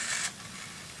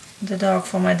the dog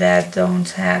for my dad don't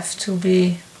have to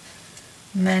be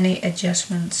many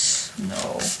adjustments.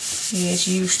 No, he is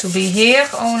used to be here,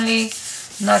 only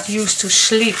not used to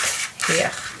sleep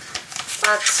here.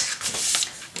 But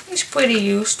he's pretty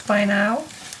used by now.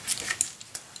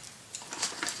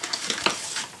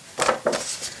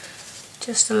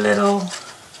 Just a little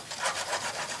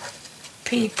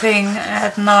peeping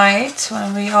at night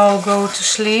when we all go to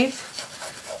sleep.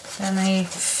 Then he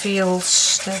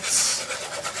feels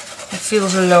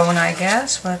alone, I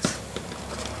guess, but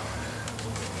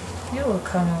you will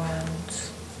come around.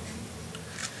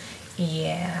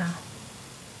 Yeah.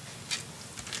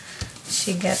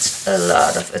 She gets a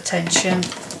lot of attention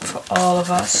for all of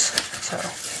us, so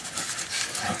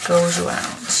it goes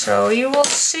around. So you will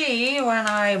see when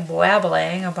I'm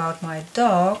babbling about my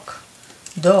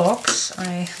dogs,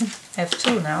 I have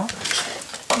 2 now,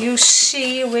 you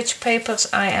see which papers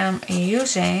I am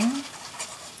using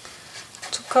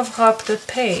to cover up the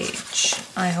page.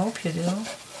 I hope you do.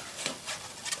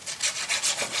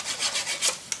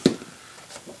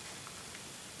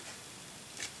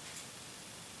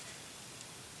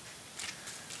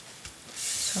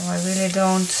 really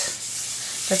don't.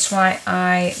 That's why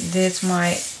I did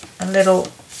a little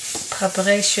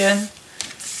preparation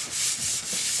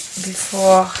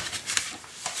before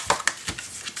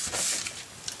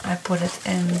I put it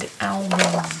in the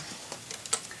album.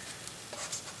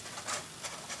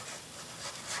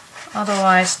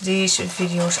 Otherwise these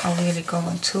videos are really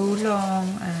going too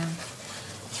long, and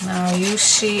now you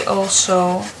see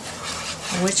also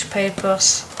which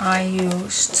papers I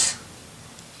used.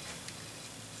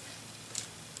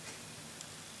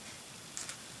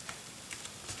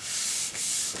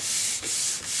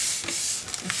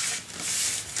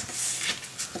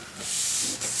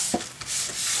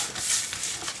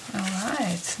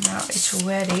 Alright, now it's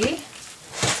ready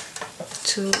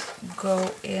to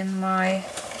go in my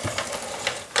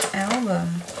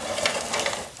album.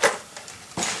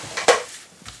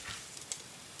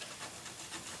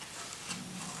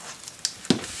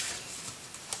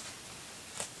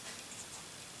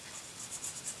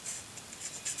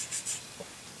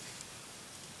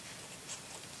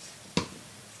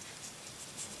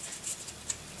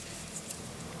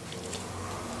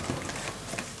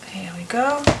 Here we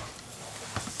go.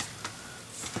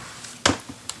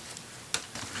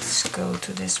 Let's go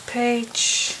to this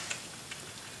page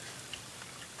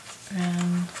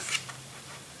and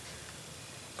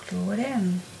glue it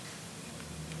in.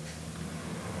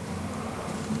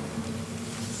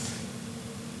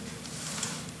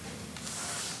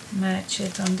 Match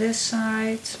it on this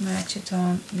side, match it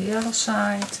on the other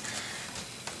side,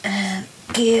 and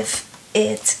give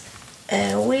it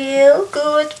a real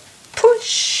good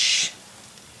push.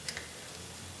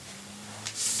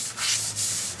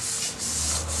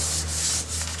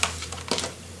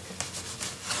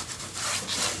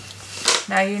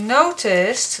 Now you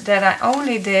noticed that I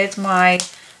only did my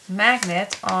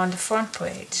magnet on the front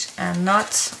page and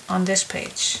not on this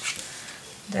page.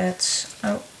 That's,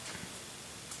 oh,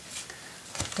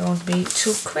 don't be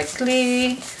too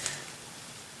quickly.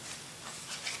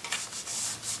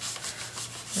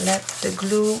 Let the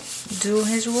glue do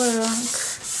his work.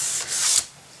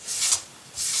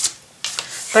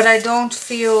 But I don't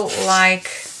feel like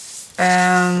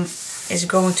it's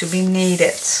going to be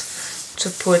needed to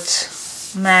put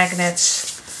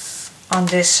magnets on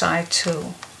this side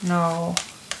too. No,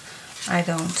 I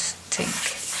don't think.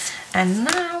 And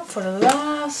now for the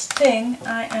last thing,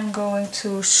 I am going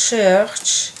to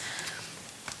search.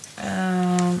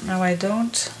 Now I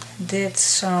did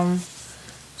some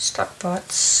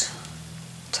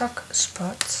tuck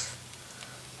spots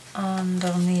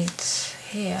underneath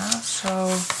here,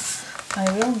 so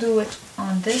I will do it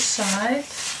on this side.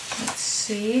 Let's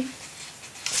see.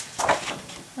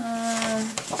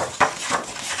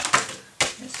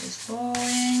 This is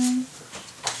boring.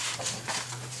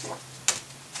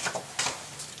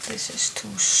 This is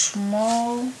too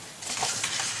small.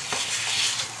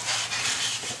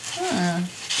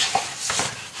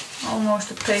 Almost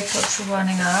the paper is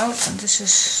running out, and this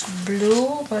is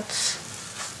blue, but let's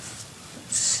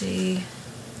see.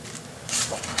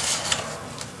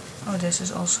 Oh, this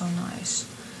is also nice.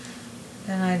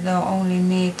 Then I now only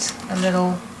need a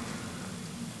little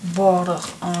border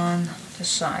on the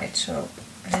side, so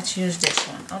let's use this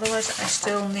one. Otherwise I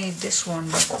still need this one,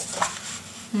 but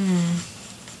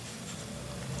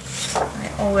I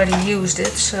already used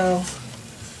it, so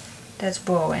that's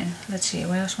boring. Let's see,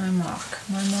 where's my mark?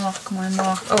 My mark.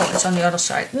 Oh, it's on the other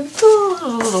side. There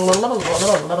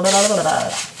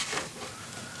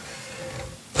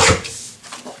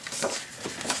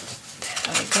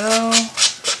we go.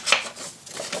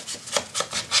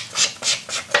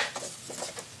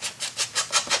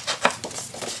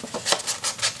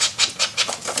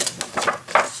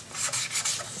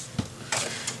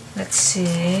 Let's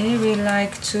see, we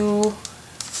like to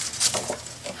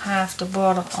have the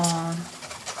border on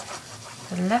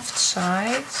the left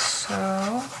side,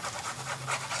 so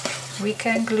we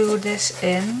can glue this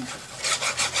in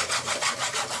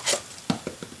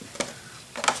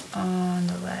on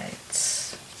the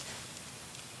right.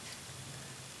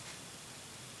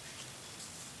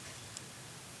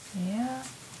 Yeah.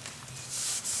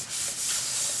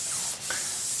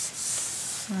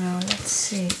 Now let's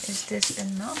see, is this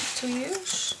enough to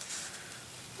use?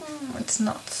 It's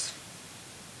not.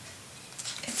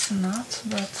 It's not,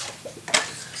 but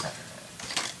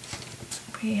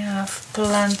we have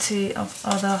plenty of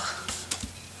other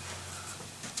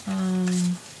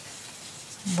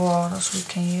borders we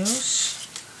can use.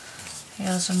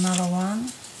 Here's another one.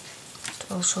 It's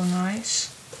also nice.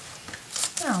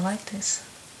 Yeah, I like this.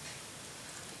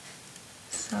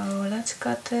 So let's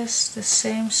cut this the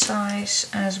same size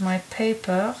as my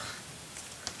paper.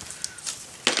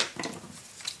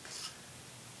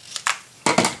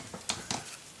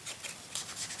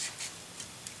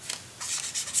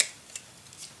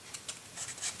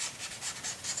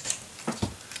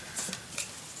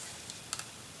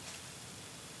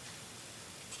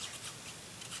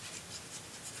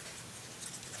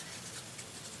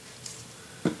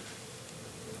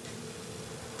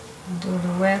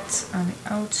 it on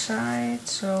the outside,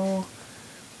 so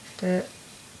the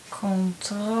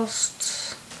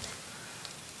contrast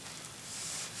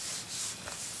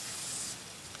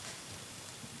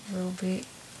will be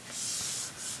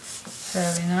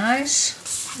very nice.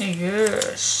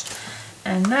 Yes.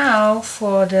 And now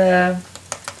for the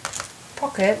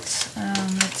pocket.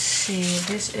 Let's see.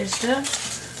 This is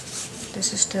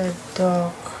the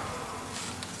dog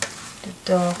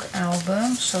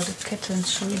album. So the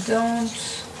kittens we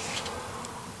don't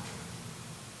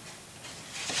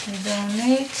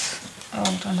need.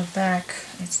 Oh, on the back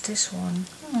it's this one.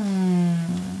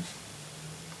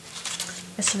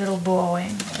 It's a little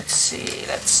boring. Let's see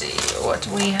what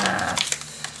we have.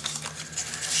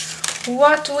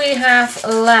 What we have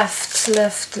left.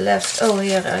 Oh,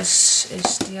 here is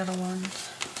the other one. I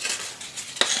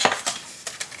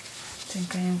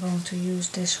think I am going to use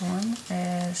this one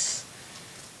as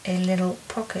a little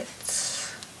pocket.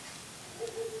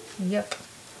 Yep.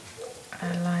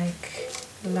 I like.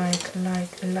 Well,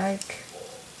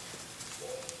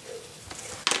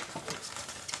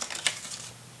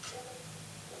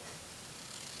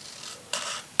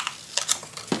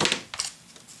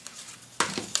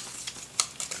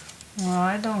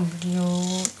 I don't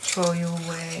throw you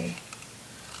away.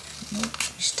 Nope,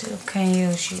 we still can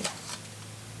use you.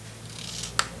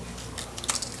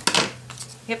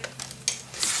 Yep.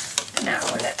 Now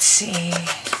let's see.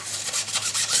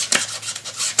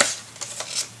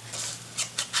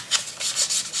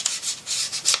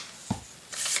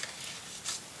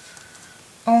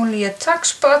 Only a tuck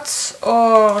spot,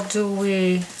 or do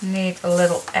we need a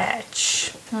little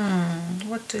edge?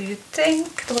 What do you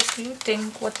think? What do you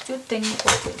think? What do you think?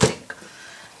 What do you think?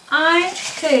 I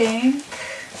think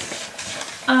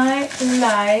I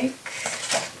like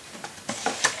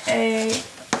a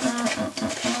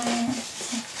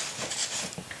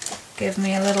give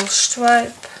me a little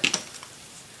stripe.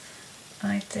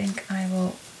 I think I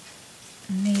will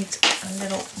need a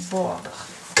little border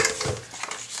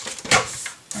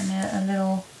and a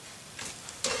little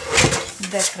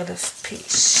decorative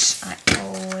piece. I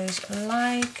always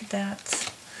like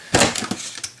that.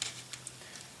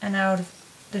 And now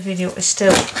the video is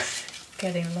still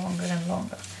getting longer and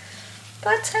longer.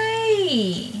 But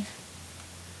hey,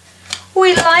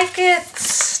 we like it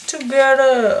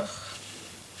together.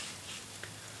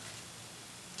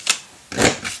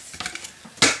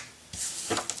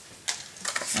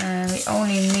 And we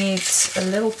only need a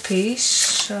little piece,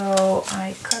 so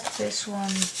I cut this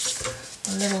one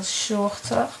a little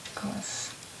shorter, because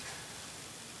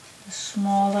the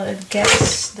smaller it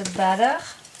gets, the better.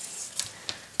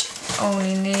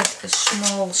 Only need a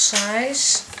small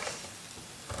size.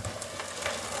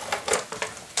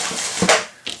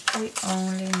 We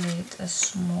only need a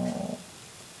small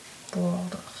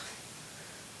border.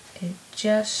 It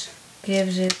just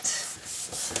gives it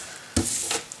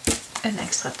an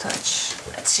extra touch.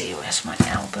 Let's see, where's my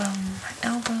album?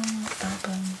 Album.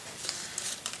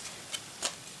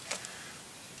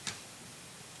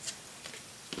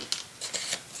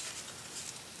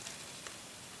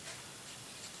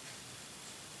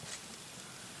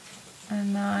 A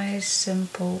nice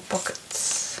simple pocket.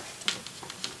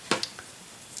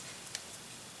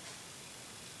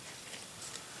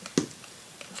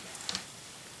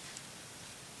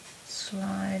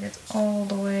 Slide it all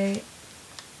the way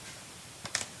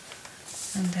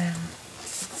and then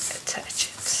attach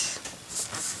it.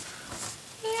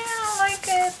 Yeah, I like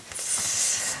it.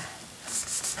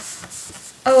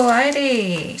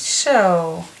 Alrighty,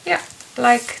 so yeah,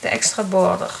 like the extra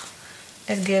border,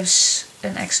 it gives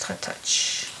an extra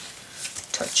touch.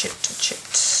 Touch it.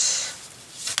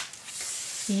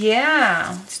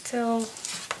 Yeah, still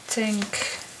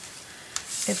think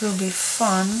it will be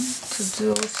fun to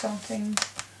do something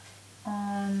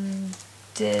on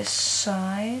this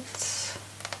side.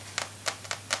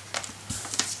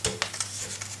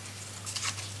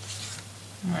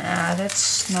 Nah,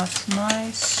 that's not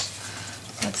nice.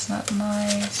 That's not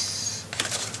nice.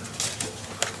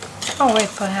 Oh wait,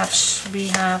 perhaps we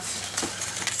have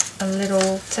a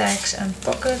little tags and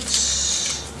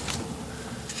pockets.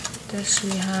 This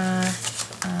we have,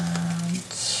 and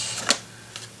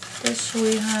this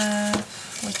we have.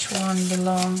 Which one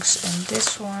belongs in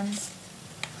this one?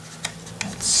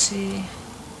 Let's see.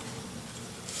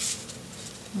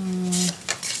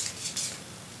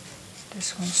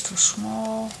 This one's too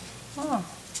small. Oh,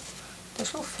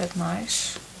 this will fit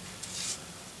nice.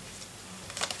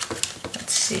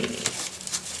 Let's see.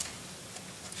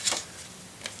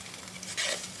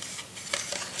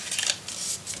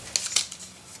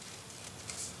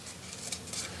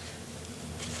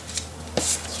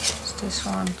 This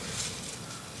one.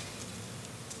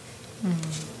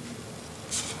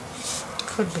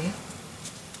 Could be.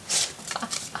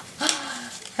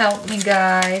 Help me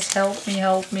guys, help me,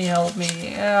 help me, help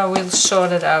me. We'll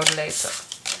sort it out later.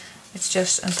 It's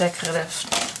just a decorative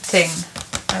thing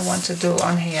I want to do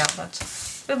on here, but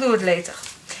we'll do it later.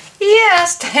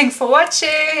 Yes, thanks for watching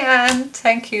and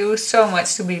thank you so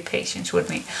much to be patient with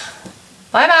me.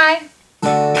 Bye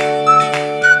bye.